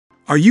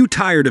Are you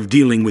tired of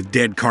dealing with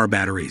dead car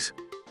batteries?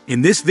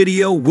 In this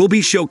video, we'll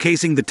be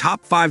showcasing the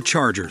top 5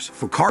 chargers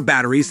for car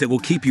batteries that will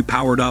keep you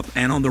powered up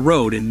and on the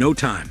road in no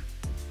time.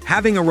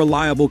 Having a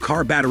reliable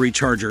car battery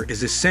charger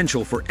is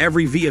essential for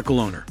every vehicle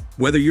owner.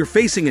 Whether you're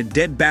facing a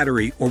dead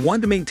battery or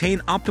want to maintain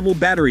optimal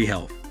battery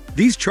health,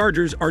 these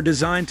chargers are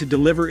designed to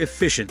deliver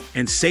efficient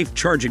and safe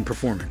charging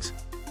performance.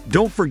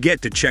 Don't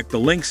forget to check the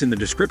links in the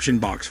description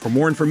box for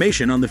more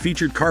information on the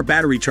featured car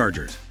battery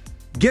chargers.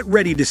 Get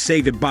ready to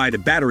say goodbye to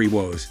battery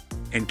woes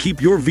and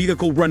keep your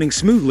vehicle running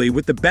smoothly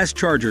with the best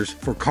chargers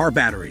for car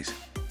batteries.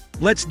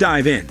 Let's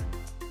dive in.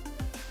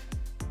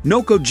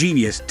 NOCO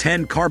Genius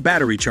 10 Car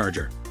Battery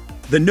Charger.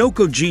 The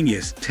NOCO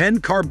Genius 10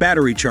 Car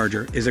Battery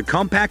Charger is a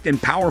compact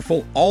and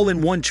powerful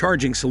all-in-one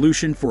charging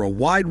solution for a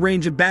wide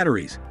range of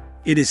batteries.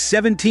 It is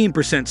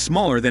 17%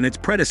 smaller than its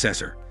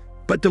predecessor,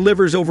 but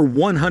delivers over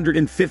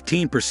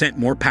 115%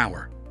 more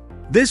power.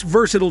 This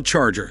versatile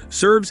charger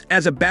serves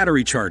as a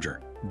battery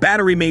charger,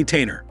 battery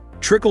maintainer,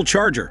 trickle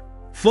charger,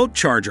 float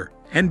charger,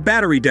 and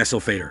battery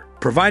desulfator,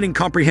 providing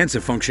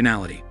comprehensive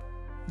functionality.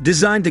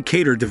 Designed to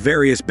cater to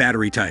various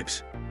battery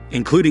types,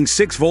 including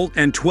 6-volt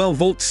and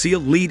 12-volt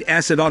sealed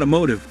lead-acid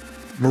automotive,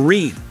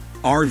 marine,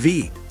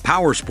 RV,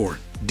 power sport,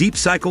 deep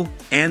cycle,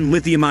 and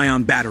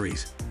lithium-ion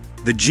batteries.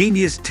 The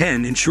Genius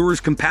 10 ensures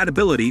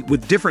compatibility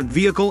with different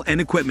vehicle and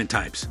equipment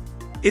types.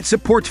 It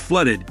supports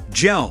flooded,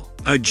 gel,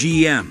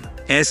 AGM,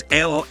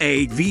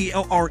 SLA,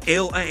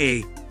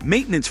 VLRLA,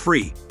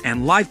 maintenance-free,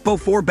 and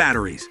LiFePO4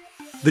 batteries.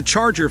 The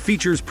charger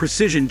features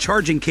precision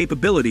charging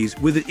capabilities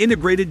with an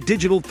integrated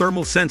digital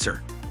thermal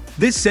sensor.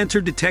 This sensor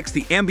detects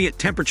the ambient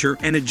temperature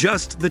and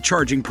adjusts the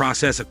charging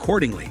process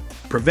accordingly,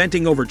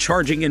 preventing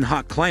overcharging in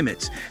hot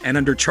climates and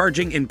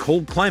undercharging in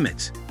cold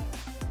climates.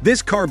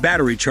 This car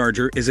battery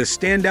charger is a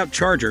standout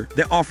charger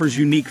that offers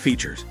unique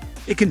features.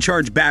 It can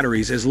charge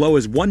batteries as low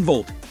as 1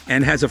 volt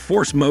and has a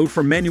force mode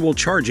for manual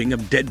charging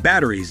of dead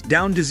batteries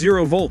down to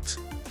 0 volts.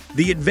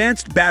 The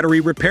Advanced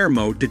Battery Repair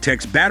Mode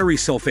detects battery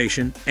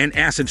sulfation and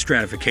acid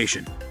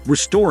stratification,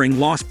 restoring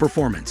lost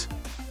performance.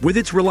 With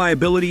its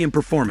reliability and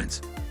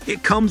performance,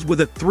 it comes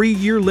with a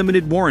 3-year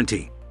limited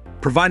warranty,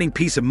 providing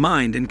peace of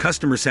mind and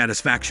customer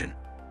satisfaction.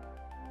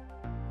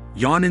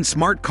 Yunhin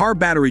Smart Car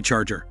Battery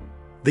Charger.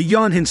 The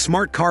Yunhin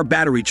Smart Car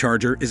Battery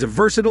Charger is a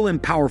versatile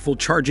and powerful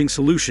charging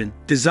solution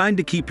designed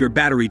to keep your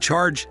battery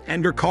charged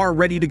and your car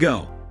ready to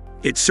go.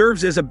 It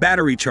serves as a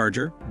battery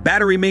charger,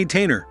 battery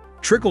maintainer,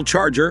 trickle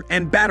charger,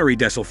 and battery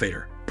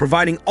desulfator,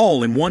 providing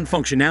all-in-one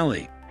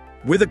functionality.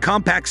 With a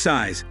compact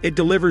size, it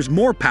delivers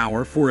more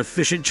power for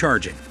efficient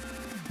charging.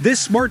 This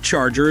smart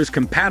charger is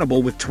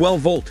compatible with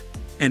 12-volt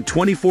and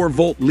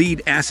 24-volt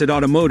lead-acid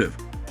automotive,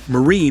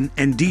 marine,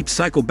 and deep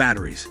cycle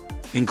batteries,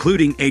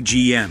 including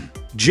AGM,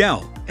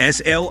 gel,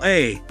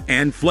 SLA,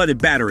 and flooded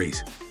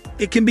batteries.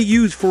 It can be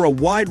used for a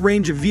wide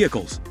range of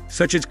vehicles,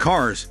 such as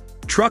cars,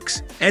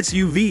 trucks,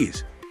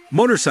 SUVs,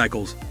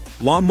 motorcycles,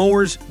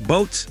 lawnmowers,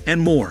 boats,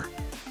 and more.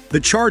 The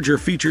charger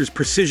features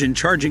precision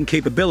charging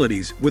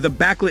capabilities with a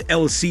backlit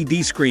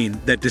LCD screen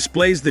that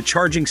displays the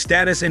charging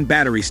status and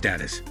battery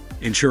status,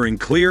 ensuring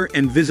clear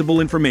and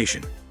visible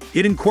information.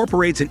 It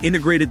incorporates an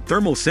integrated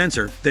thermal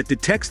sensor that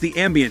detects the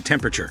ambient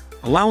temperature,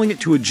 allowing it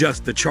to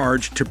adjust the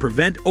charge to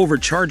prevent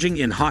overcharging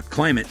in hot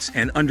climates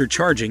and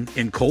undercharging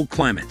in cold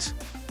climates.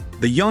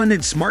 The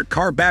Yunhin Smart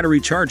Car Battery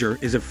Charger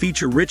is a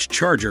feature-rich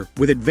charger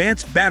with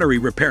advanced battery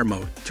repair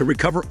mode to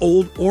recover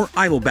old or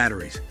idle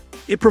batteries.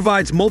 It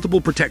provides multiple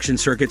protection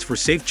circuits for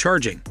safe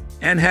charging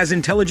and has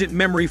intelligent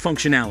memory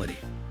functionality.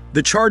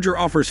 The charger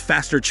offers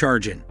faster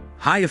charging,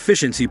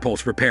 high-efficiency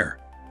pulse repair,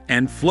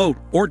 and float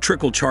or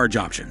trickle charge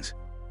options.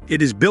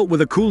 It is built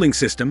with a cooling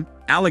system,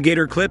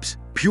 alligator clips,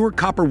 pure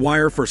copper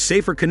wire for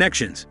safer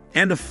connections,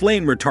 and a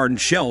flame-retardant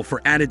shell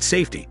for added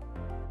safety.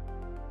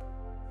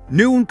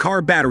 Nuon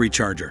Car Battery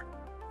Charger.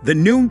 The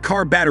Nuon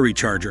Car Battery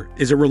Charger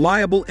is a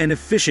reliable and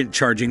efficient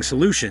charging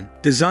solution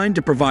designed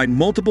to provide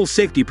multiple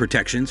safety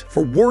protections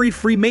for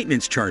worry-free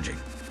maintenance charging.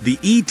 The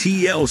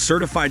ETL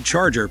certified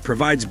charger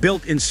provides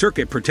built-in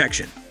circuit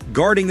protection,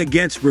 guarding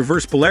against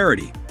reverse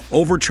polarity,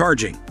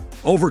 overcharging,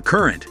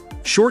 overcurrent,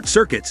 short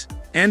circuits,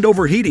 and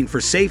overheating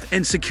for safe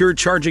and secure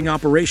charging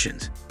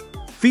operations.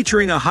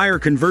 Featuring a higher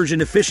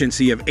conversion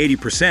efficiency of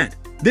 80%,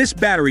 this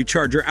battery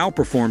charger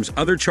outperforms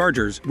other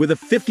chargers with a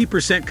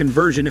 50%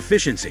 conversion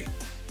efficiency.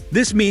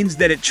 This means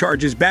that it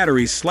charges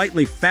batteries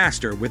slightly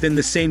faster within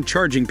the same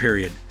charging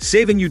period,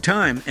 saving you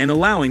time and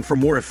allowing for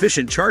more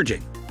efficient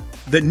charging.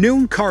 The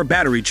Nuon Car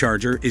Battery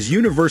Charger is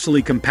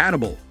universally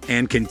compatible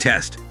and can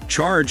test,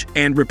 charge,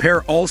 and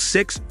repair all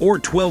 6 or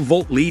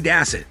 12-volt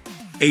lead-acid,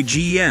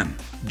 AGM,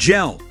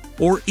 gel,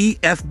 or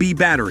EFB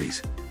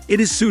batteries. It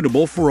is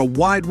suitable for a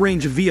wide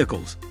range of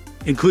vehicles,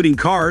 including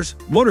cars,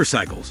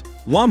 motorcycles,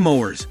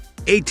 lawnmowers,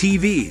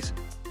 ATVs,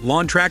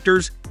 lawn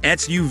tractors,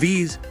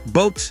 SUVs,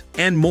 boats,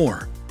 and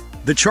more.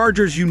 The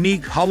charger's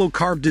unique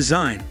hollow-carved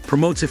design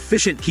promotes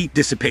efficient heat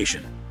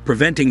dissipation,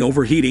 preventing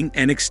overheating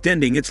and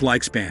extending its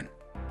lifespan.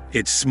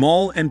 Its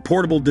small and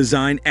portable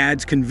design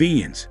adds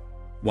convenience,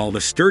 while the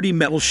sturdy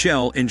metal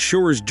shell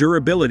ensures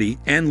durability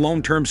and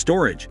long-term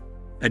storage.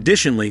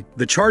 Additionally,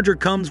 the charger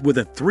comes with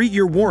a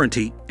 3-year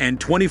warranty and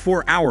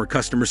 24-hour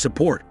customer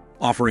support,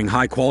 offering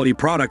high-quality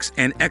products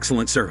and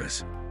excellent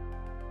service.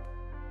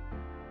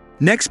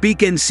 Nextpeak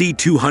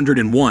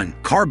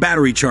NC201 Car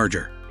Battery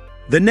Charger.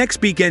 The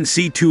Nextpeak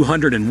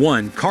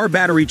NC201 car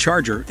battery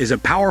charger is a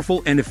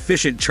powerful and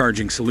efficient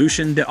charging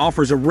solution that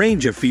offers a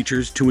range of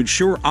features to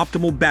ensure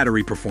optimal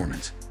battery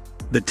performance.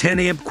 The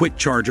 10-amp quick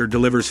charger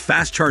delivers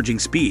fast charging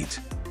speeds,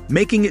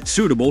 making it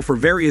suitable for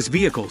various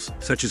vehicles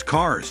such as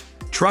cars,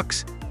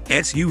 trucks,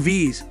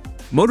 SUVs,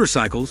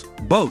 motorcycles,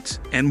 boats,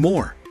 and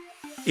more.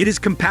 It is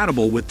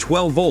compatible with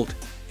 12-volt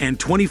and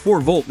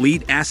 24-volt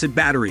lead-acid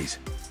batteries,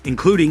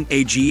 including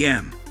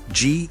AGM,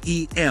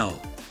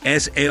 GEL,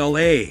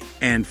 SLA,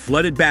 and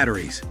flooded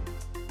batteries.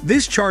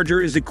 This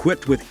charger is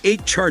equipped with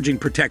 8 charging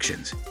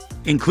protections,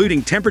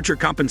 including temperature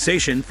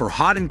compensation for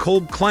hot and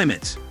cold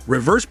climates,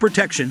 reverse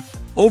protection,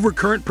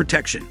 overcurrent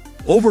protection,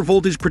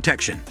 overvoltage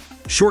protection,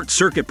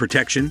 short-circuit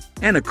protection,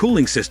 and a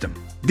cooling system.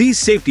 These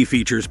safety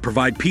features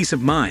provide peace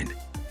of mind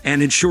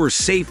and ensure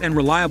safe and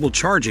reliable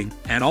charging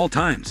at all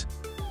times.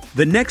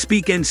 The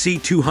Nextpeak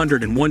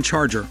NC201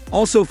 charger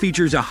also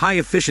features a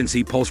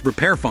high-efficiency pulse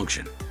repair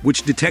function,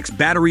 which detects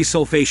battery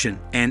sulfation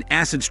and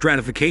acid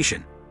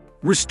stratification,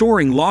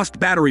 restoring lost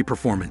battery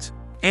performance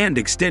and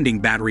extending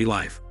battery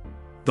life.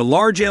 The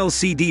large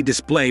LCD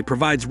display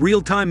provides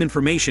real-time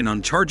information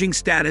on charging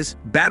status,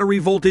 battery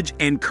voltage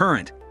and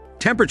current,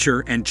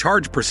 temperature and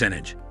charge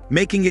percentage,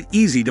 making it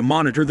easy to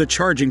monitor the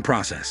charging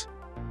process.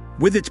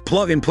 With its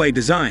plug-and-play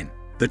design,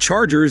 the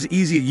charger is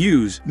easy to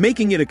use,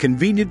 making it a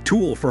convenient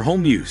tool for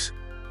home use.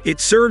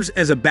 It serves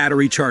as a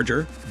battery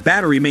charger,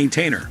 battery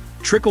maintainer,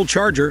 trickle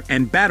charger,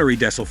 and battery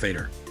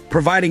desulfator,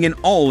 providing an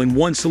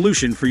all-in-one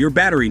solution for your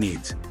battery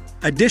needs.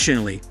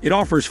 Additionally, it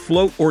offers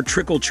float or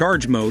trickle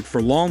charge mode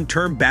for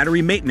long-term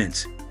battery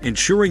maintenance,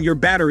 ensuring your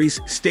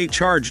batteries stay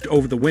charged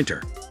over the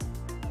winter.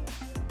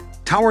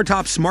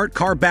 TowerTop Smart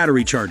Car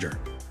Battery Charger.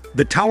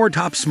 The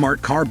TowerTop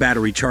Smart Car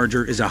Battery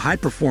Charger is a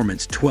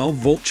high-performance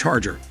 12-volt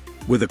charger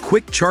with a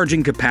quick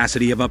charging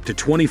capacity of up to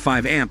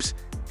 25 amps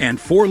and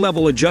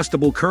 4-level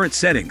adjustable current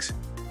settings.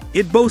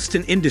 It boasts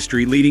an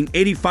industry-leading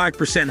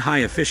 85% high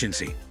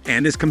efficiency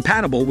and is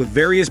compatible with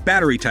various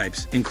battery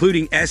types,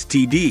 including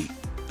STD,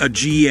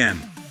 AGM,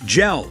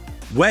 gel,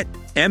 wet,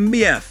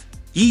 MBF,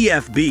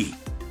 EFB,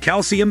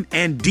 calcium,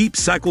 and deep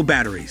cycle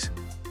batteries.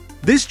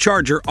 This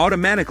charger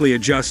automatically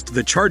adjusts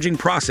the charging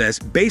process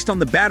based on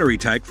the battery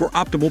type for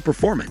optimal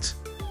performance.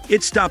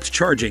 It stops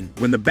charging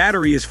when the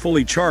battery is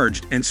fully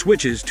charged and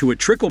switches to a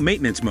trickle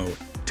maintenance mode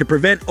to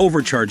prevent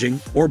overcharging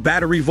or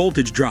battery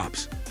voltage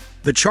drops.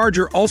 The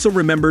charger also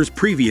remembers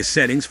previous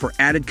settings for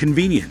added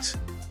convenience.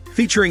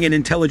 Featuring an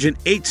intelligent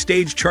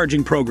 8-stage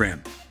charging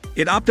program,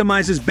 it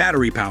optimizes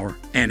battery power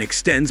and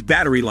extends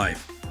battery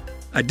life.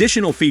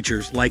 Additional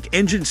features like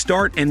engine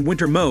start and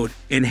winter mode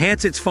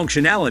enhance its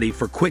functionality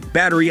for quick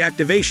battery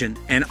activation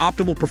and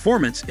optimal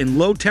performance in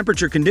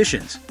low-temperature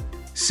conditions.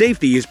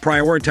 Safety is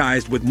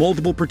prioritized with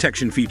multiple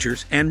protection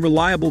features and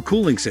reliable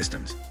cooling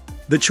systems.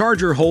 The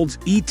charger holds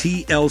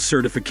ETL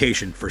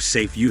certification for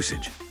safe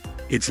usage.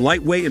 Its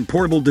lightweight and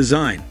portable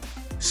design,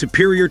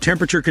 superior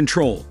temperature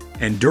control,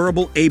 and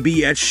durable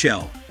ABS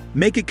shell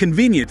make it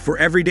convenient for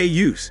everyday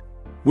use.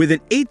 With an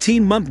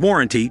 18-month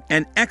warranty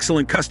and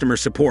excellent customer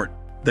support,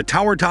 the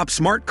TowerTop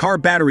Smart Car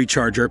Battery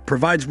Charger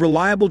provides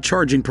reliable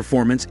charging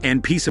performance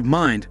and peace of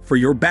mind for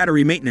your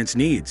battery maintenance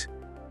needs.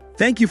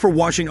 Thank you for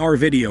watching our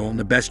video on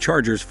the best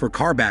chargers for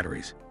car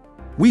batteries.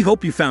 We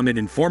hope you found it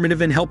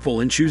informative and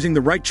helpful in choosing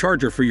the right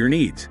charger for your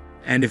needs.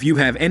 And if you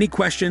have any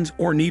questions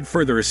or need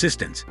further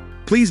assistance,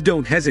 please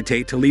don't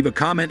hesitate to leave a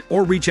comment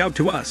or reach out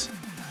to us.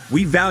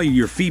 We value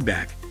your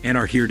feedback and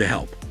are here to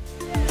help.